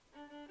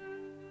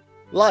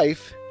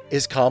Life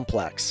is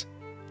complex.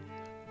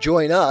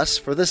 Join us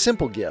for the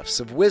simple gifts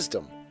of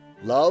wisdom,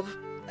 love,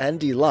 and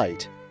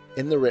delight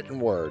in the written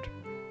word.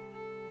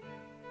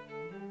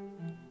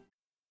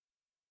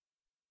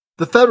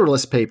 The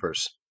Federalist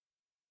Papers.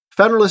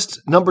 Federalist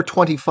number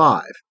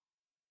 25.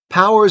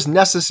 Powers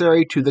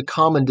Necessary to the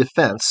Common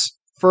Defense,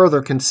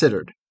 Further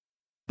Considered,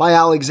 by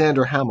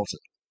Alexander Hamilton.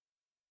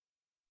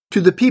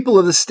 To the people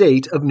of the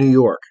State of New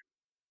York.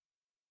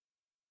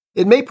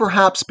 It may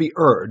perhaps be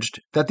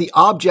urged that the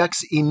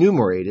objects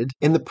enumerated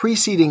in the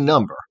preceding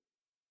number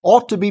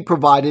ought to be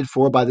provided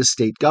for by the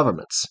state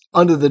governments,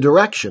 under the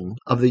direction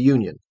of the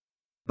Union.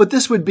 But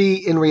this would be,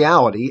 in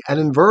reality, an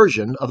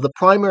inversion of the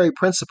primary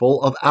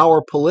principle of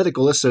our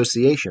political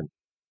association,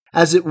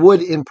 as it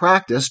would, in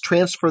practice,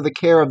 transfer the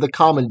care of the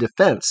common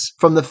defense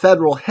from the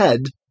federal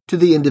head to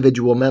the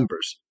individual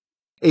members,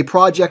 a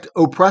project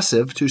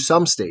oppressive to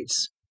some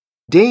states,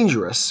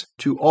 dangerous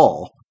to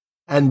all,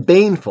 and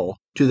baneful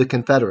to the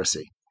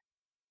Confederacy.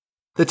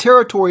 The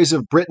territories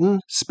of Britain,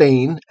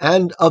 Spain,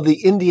 and of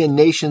the Indian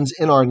nations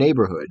in our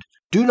neighborhood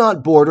do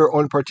not border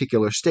on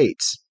particular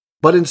states,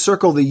 but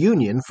encircle the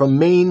Union from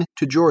Maine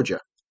to Georgia.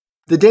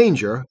 The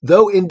danger,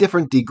 though in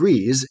different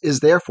degrees, is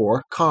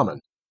therefore common,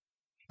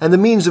 and the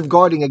means of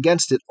guarding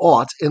against it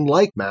ought, in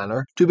like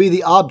manner, to be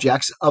the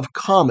objects of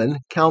common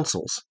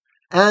councils,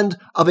 and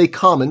of a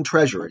common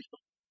treasury.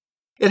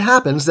 It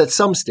happens that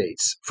some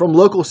states, from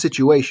local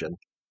situation,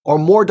 are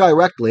more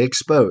directly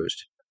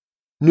exposed.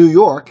 New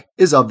York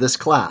is of this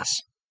class.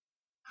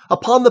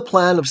 Upon the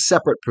plan of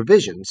separate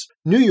provisions,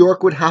 New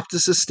York would have to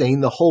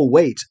sustain the whole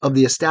weight of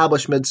the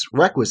establishments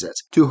requisite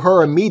to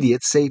her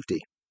immediate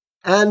safety,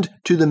 and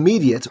to the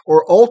mediate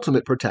or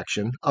ultimate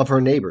protection of her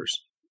neighbors.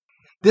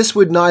 This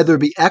would neither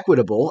be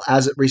equitable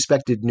as it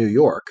respected New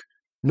York,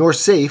 nor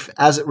safe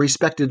as it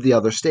respected the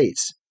other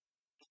states.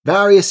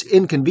 Various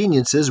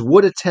inconveniences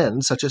would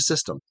attend such a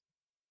system.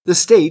 The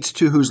states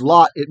to whose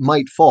lot it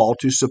might fall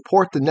to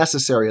support the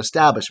necessary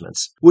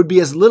establishments would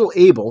be as little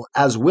able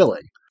as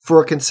willing,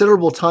 for a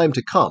considerable time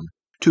to come,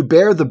 to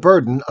bear the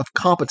burden of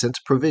competent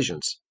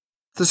provisions.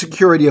 The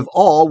security of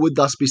all would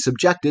thus be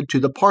subjected to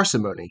the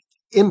parsimony,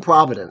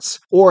 improvidence,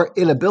 or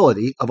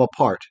inability of a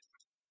part.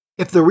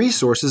 If the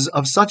resources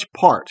of such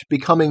part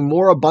becoming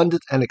more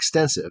abundant and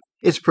extensive,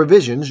 its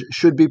provisions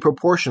should be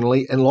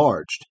proportionally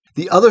enlarged,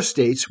 the other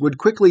states would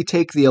quickly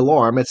take the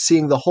alarm at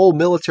seeing the whole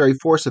military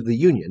force of the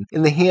Union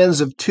in the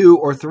hands of 2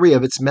 or 3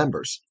 of its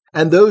members,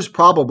 and those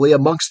probably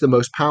amongst the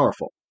most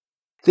powerful.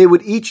 They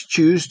would each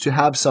choose to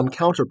have some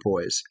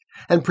counterpoise,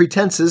 and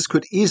pretenses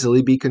could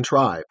easily be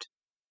contrived.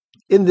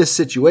 In this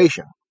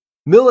situation,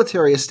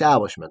 military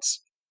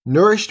establishments,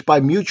 nourished by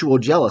mutual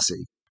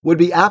jealousy, would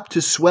be apt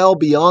to swell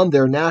beyond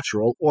their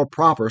natural or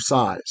proper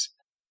size,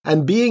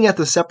 and being at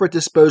the separate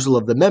disposal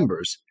of the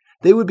members,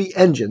 they would be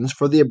engines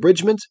for the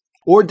abridgment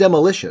or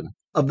demolition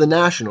of the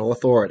national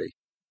authority.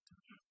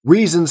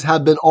 Reasons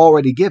have been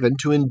already given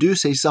to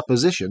induce a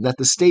supposition that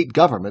the state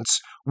governments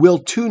will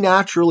too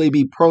naturally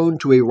be prone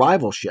to a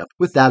rivalship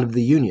with that of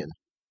the Union,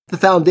 the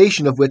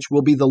foundation of which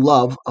will be the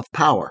love of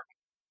power,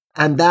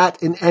 and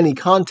that in any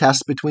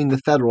contest between the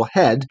federal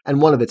head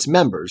and one of its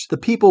members, the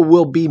people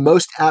will be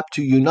most apt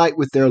to unite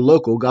with their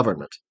local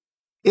government.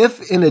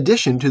 If, in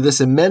addition to this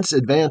immense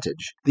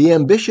advantage, the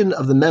ambition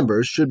of the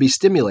members should be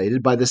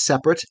stimulated by the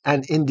separate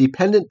and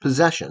independent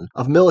possession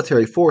of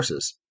military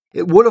forces,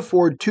 it would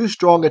afford too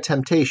strong a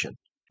temptation,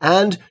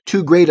 and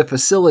too great a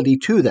facility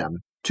to them,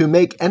 to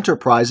make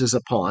enterprises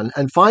upon,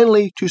 and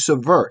finally to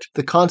subvert,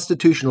 the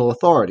constitutional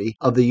authority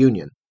of the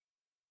Union.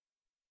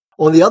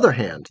 On the other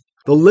hand,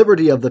 the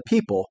liberty of the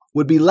people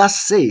would be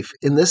less safe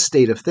in this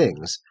state of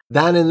things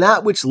than in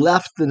that which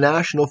left the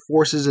national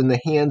forces in the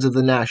hands of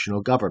the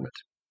national government.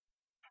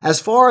 As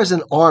far as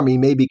an army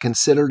may be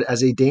considered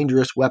as a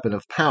dangerous weapon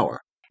of power,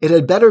 it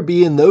had better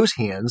be in those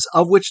hands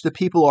of which the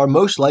people are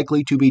most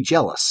likely to be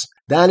jealous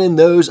than in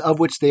those of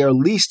which they are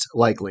least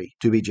likely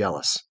to be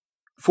jealous.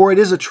 For it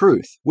is a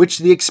truth, which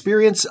the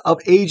experience of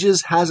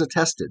ages has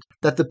attested,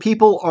 that the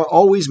people are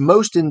always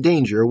most in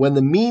danger when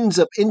the means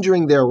of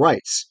injuring their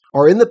rights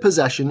are in the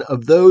possession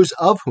of those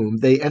of whom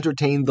they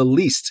entertain the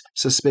least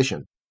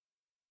suspicion.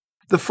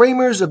 The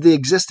framers of the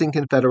existing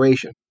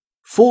Confederation,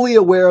 fully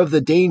aware of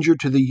the danger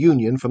to the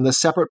Union from the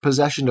separate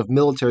possession of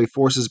military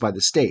forces by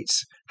the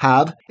states,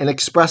 have, in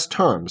express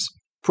terms,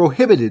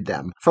 prohibited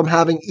them from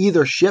having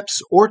either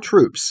ships or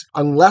troops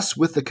unless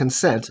with the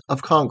consent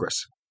of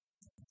Congress.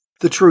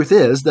 The truth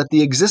is that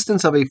the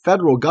existence of a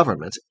federal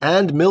government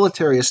and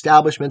military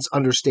establishments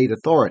under state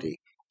authority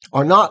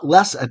are not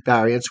less at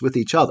variance with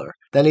each other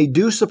than a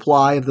due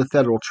supply of the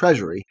federal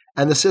treasury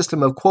and the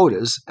system of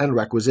quotas and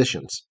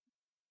requisitions.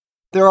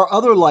 There are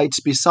other lights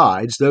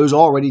besides those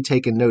already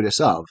taken notice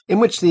of, in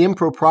which the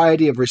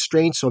impropriety of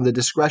restraints on the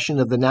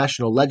discretion of the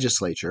national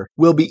legislature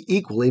will be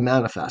equally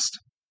manifest.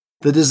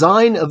 The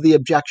design of the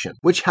objection,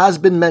 which has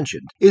been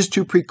mentioned, is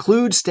to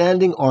preclude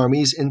standing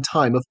armies in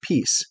time of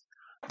peace,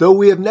 though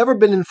we have never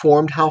been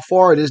informed how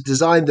far it is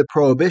designed the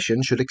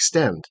prohibition should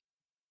extend.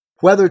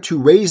 whether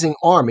to raising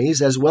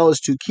armies as well as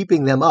to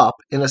keeping them up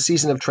in a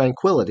season of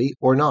tranquility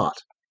or not.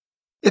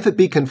 If it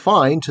be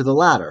confined to the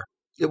latter,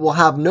 it will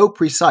have no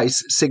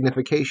precise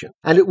signification,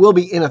 and it will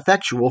be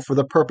ineffectual for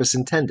the purpose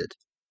intended.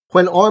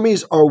 When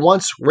armies are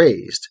once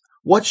raised,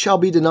 what shall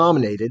be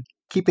denominated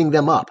keeping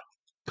them up,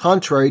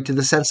 contrary to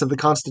the sense of the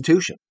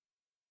Constitution?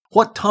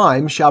 What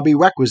time shall be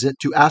requisite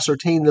to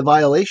ascertain the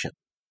violation?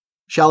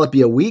 Shall it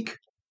be a week,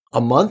 a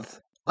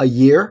month, a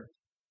year?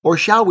 Or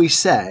shall we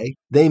say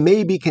they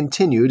may be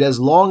continued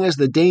as long as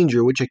the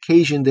danger which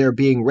occasioned their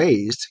being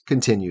raised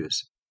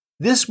continues?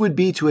 This would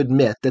be to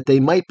admit that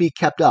they might be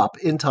kept up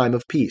in time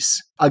of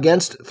peace,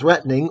 against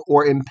threatening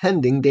or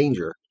impending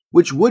danger,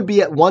 which would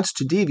be at once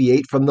to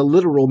deviate from the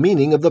literal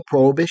meaning of the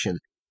prohibition,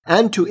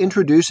 and to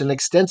introduce an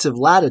extensive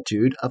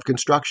latitude of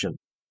construction.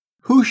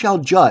 Who shall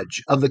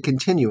judge of the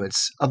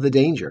continuance of the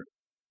danger?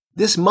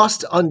 This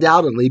must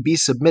undoubtedly be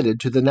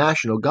submitted to the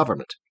national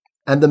government,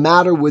 and the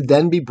matter would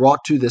then be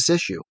brought to this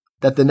issue,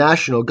 that the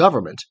national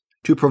government,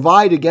 to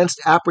provide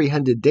against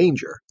apprehended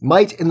danger,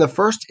 might in the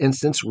first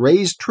instance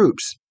raise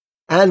troops,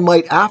 and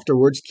might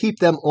afterwards keep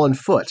them on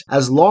foot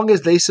as long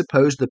as they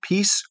supposed the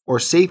peace or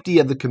safety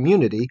of the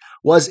community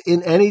was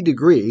in any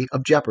degree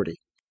of jeopardy.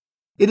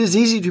 It is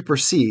easy to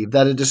perceive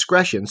that a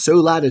discretion so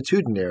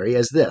latitudinary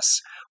as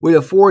this would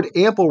afford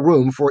ample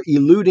room for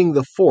eluding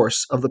the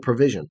force of the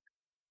provision.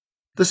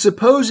 The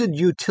supposed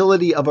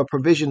utility of a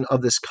provision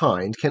of this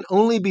kind can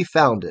only be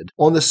founded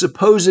on the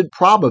supposed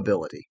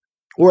probability,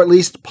 or at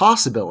least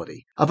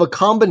possibility, of a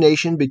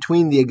combination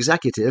between the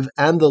executive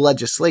and the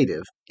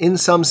legislative in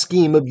some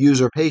scheme of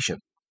usurpation.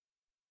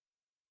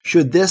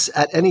 Should this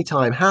at any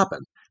time happen,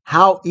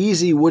 how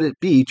easy would it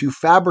be to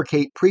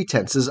fabricate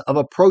pretenses of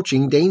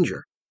approaching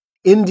danger?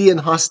 Indian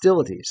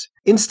hostilities,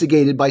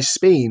 instigated by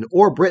Spain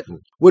or Britain,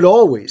 would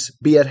always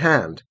be at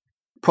hand.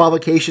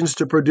 Provocations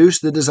to produce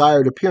the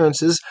desired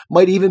appearances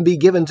might even be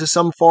given to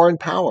some foreign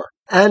power,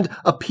 and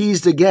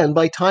appeased again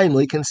by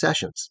timely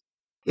concessions.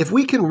 If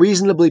we can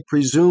reasonably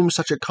presume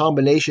such a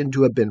combination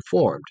to have been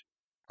formed,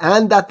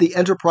 and that the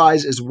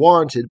enterprise is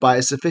warranted by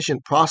a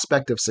sufficient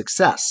prospect of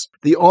success,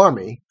 the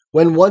army,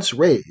 when once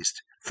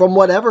raised, from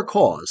whatever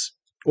cause,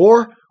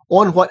 or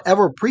on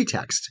whatever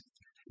pretext,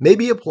 may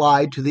be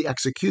applied to the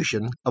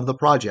execution of the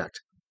project.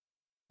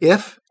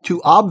 If,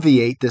 to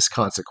obviate this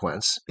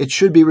consequence, it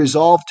should be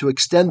resolved to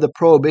extend the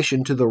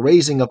prohibition to the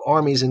raising of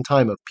armies in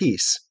time of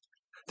peace,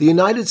 the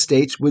United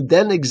States would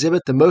then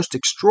exhibit the most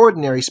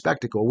extraordinary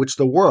spectacle which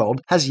the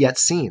world has yet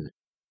seen,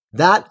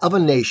 that of a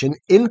nation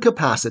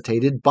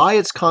incapacitated by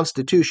its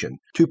constitution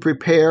to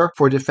prepare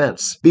for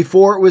defense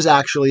before it was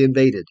actually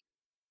invaded.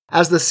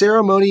 As the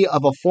ceremony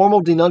of a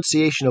formal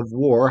denunciation of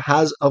war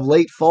has of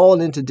late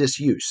fallen into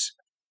disuse,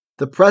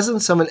 the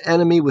presence of an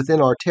enemy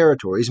within our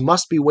territories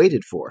must be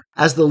waited for,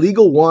 as the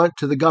legal warrant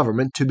to the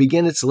government to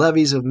begin its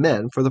levies of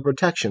men for the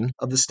protection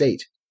of the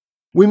state.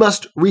 We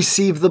must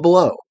receive the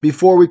blow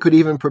before we could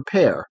even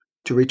prepare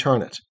to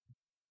return it.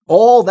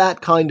 All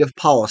that kind of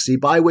policy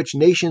by which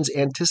nations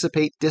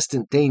anticipate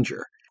distant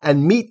danger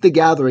and meet the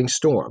gathering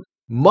storm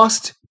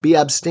must be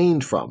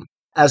abstained from,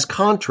 as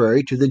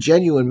contrary to the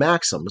genuine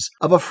maxims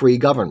of a free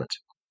government.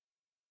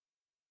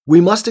 We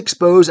must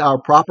expose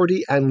our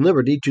property and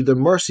liberty to the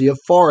mercy of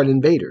foreign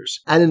invaders,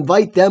 and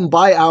invite them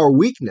by our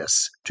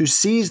weakness to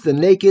seize the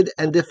naked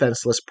and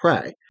defenseless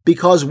prey,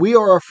 because we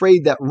are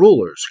afraid that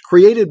rulers,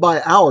 created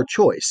by our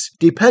choice,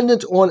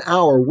 dependent on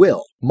our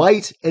will,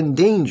 might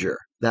endanger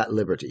that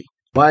liberty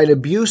by an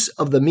abuse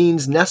of the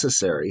means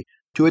necessary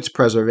to its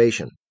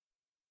preservation.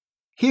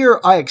 Here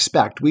I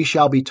expect we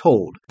shall be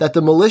told that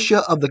the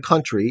militia of the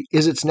country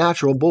is its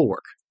natural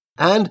bulwark,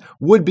 and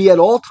would be at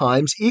all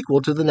times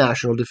equal to the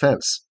national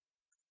defense.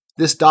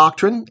 This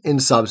doctrine, in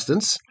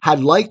substance,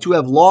 had like to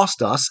have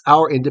lost us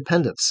our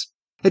independence.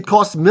 It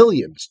cost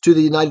millions to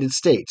the United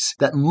States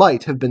that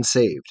might have been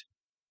saved.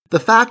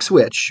 The facts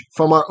which,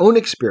 from our own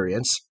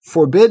experience,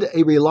 forbid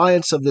a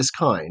reliance of this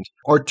kind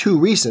are too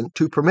recent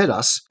to permit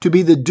us to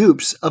be the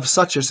dupes of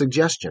such a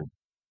suggestion.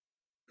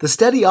 The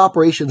steady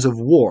operations of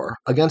war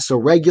against a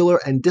regular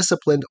and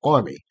disciplined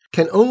army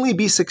can only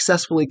be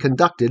successfully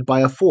conducted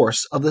by a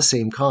force of the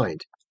same kind.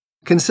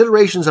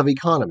 Considerations of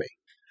economy,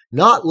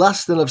 not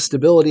less than of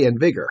stability and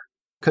vigor,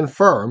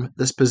 confirm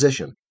this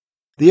position.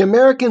 The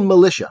American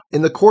militia,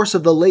 in the course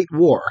of the late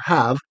war,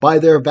 have, by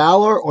their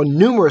valor on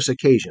numerous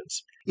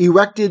occasions,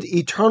 erected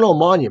eternal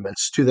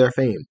monuments to their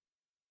fame.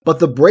 But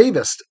the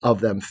bravest of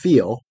them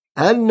feel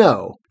and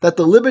know that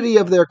the liberty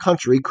of their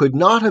country could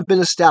not have been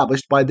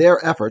established by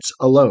their efforts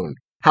alone,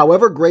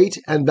 however great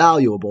and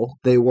valuable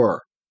they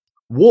were.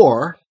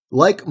 War,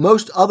 like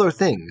most other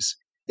things,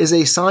 is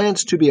a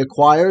science to be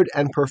acquired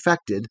and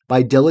perfected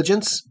by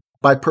diligence,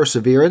 by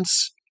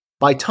perseverance,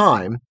 by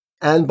time,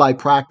 and by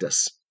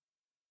practice.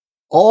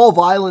 All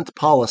violent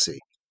policy,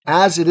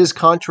 as it is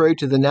contrary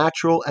to the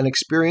natural and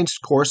experienced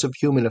course of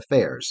human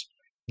affairs,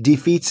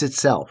 defeats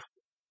itself.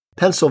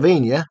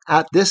 Pennsylvania,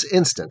 at this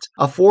instant,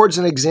 affords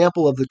an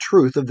example of the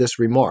truth of this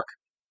remark.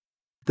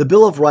 The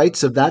Bill of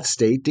Rights of that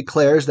state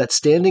declares that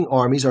standing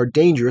armies are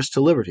dangerous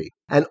to liberty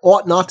and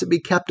ought not to be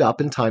kept up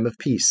in time of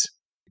peace.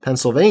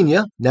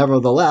 Pennsylvania,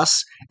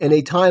 nevertheless, in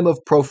a time of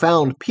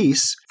profound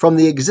peace, from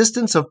the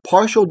existence of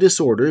partial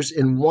disorders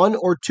in one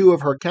or two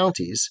of her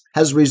counties,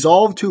 has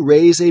resolved to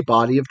raise a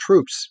body of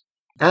troops,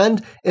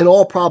 and in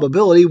all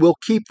probability will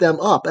keep them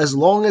up as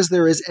long as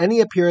there is any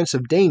appearance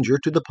of danger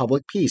to the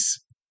public peace.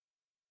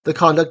 The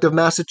conduct of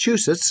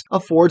Massachusetts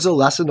affords a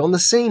lesson on the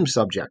same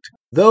subject,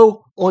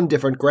 though on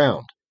different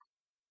ground.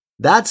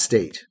 That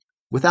state,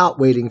 without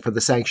waiting for the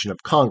sanction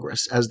of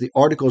Congress, as the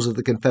Articles of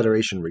the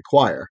Confederation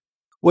require,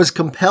 was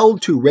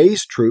compelled to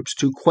raise troops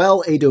to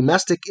quell a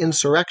domestic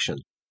insurrection,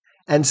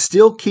 and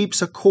still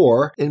keeps a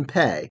corps in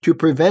pay to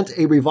prevent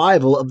a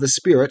revival of the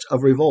spirit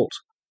of revolt.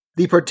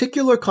 The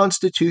particular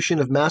Constitution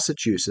of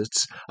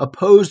Massachusetts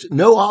opposed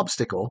no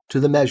obstacle to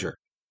the measure,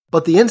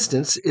 but the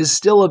instance is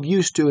still of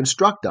use to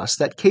instruct us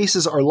that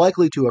cases are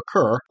likely to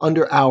occur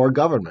under our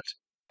government,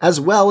 as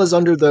well as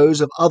under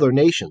those of other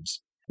nations,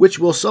 which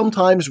will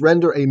sometimes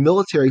render a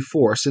military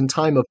force in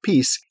time of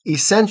peace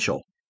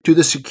essential to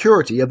the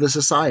security of the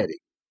society,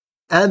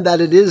 and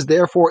that it is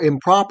therefore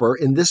improper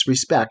in this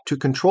respect to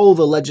control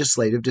the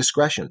legislative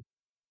discretion.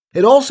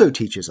 It also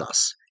teaches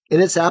us, in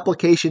its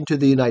application to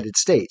the United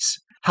States,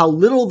 how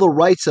little the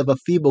rights of a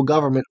feeble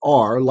government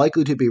are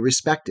likely to be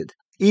respected,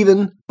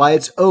 even by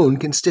its own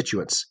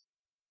constituents.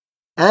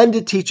 And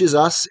it teaches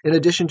us, in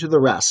addition to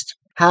the rest,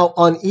 how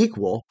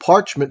unequal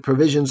parchment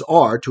provisions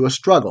are to a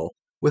struggle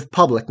with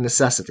public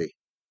necessity.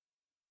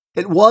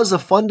 It was a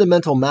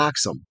fundamental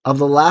maxim of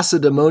the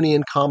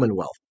Lacedaemonian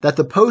Commonwealth that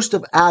the post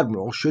of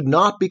admiral should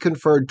not be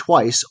conferred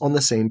twice on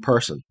the same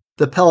person.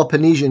 The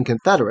Peloponnesian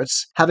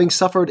Confederates, having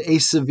suffered a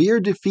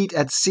severe defeat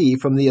at sea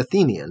from the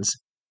Athenians,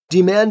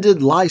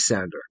 demanded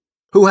Lysander,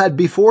 who had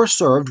before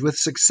served with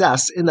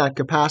success in that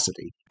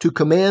capacity, to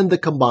command the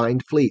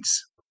combined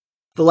fleets.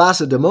 The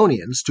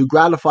Lacedaemonians, to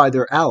gratify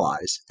their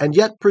allies, and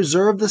yet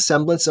preserve the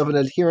semblance of an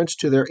adherence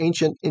to their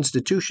ancient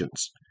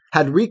institutions,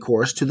 had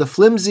recourse to the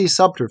flimsy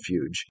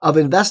subterfuge of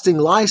investing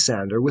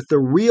Lysander with the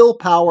real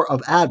power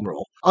of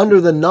admiral under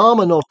the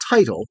nominal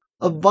title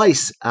of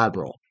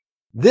vice-admiral.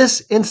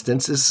 This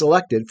instance is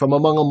selected from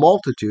among a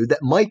multitude that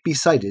might be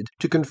cited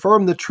to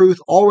confirm the truth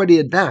already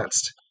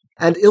advanced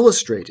and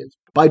illustrated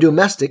by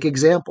domestic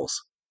examples,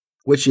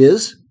 which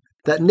is,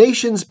 that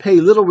nations pay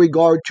little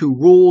regard to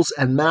rules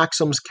and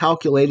maxims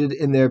calculated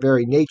in their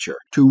very nature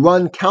to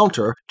run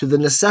counter to the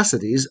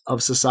necessities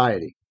of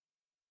society.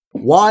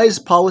 Wise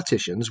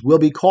politicians will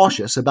be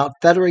cautious about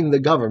fettering the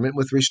government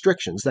with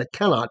restrictions that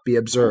cannot be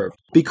observed,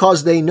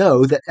 because they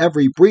know that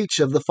every breach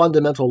of the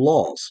fundamental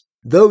laws,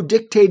 though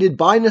dictated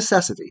by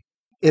necessity,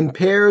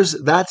 impairs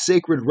that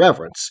sacred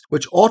reverence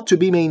which ought to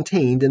be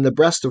maintained in the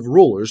breast of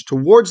rulers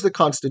towards the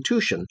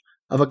constitution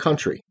of a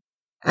country,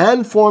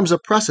 and forms a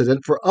precedent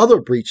for other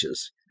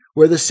breaches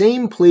where the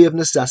same plea of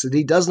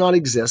necessity does not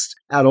exist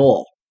at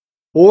all,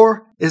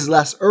 or is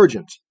less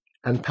urgent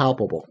and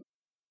palpable.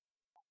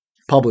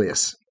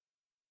 Publius.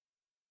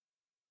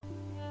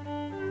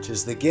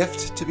 'Tis the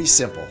gift to be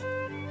simple,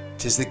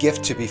 'tis the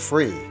gift to be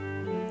free,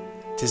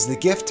 'tis the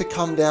gift to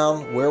come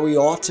down where we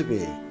ought to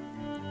be,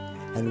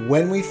 and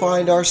when we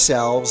find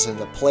ourselves in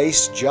the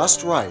place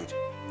just right,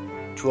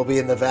 'twill be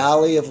in the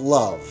valley of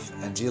love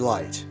and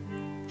delight.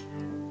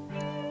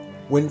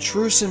 When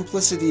true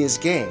simplicity is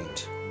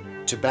gained,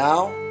 to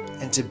bow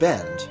and to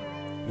bend,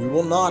 we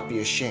will not be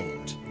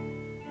ashamed.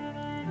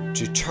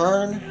 To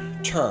turn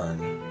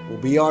will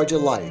be our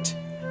delight,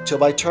 till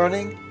by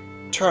turning,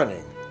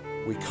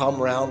 we come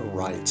round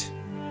right.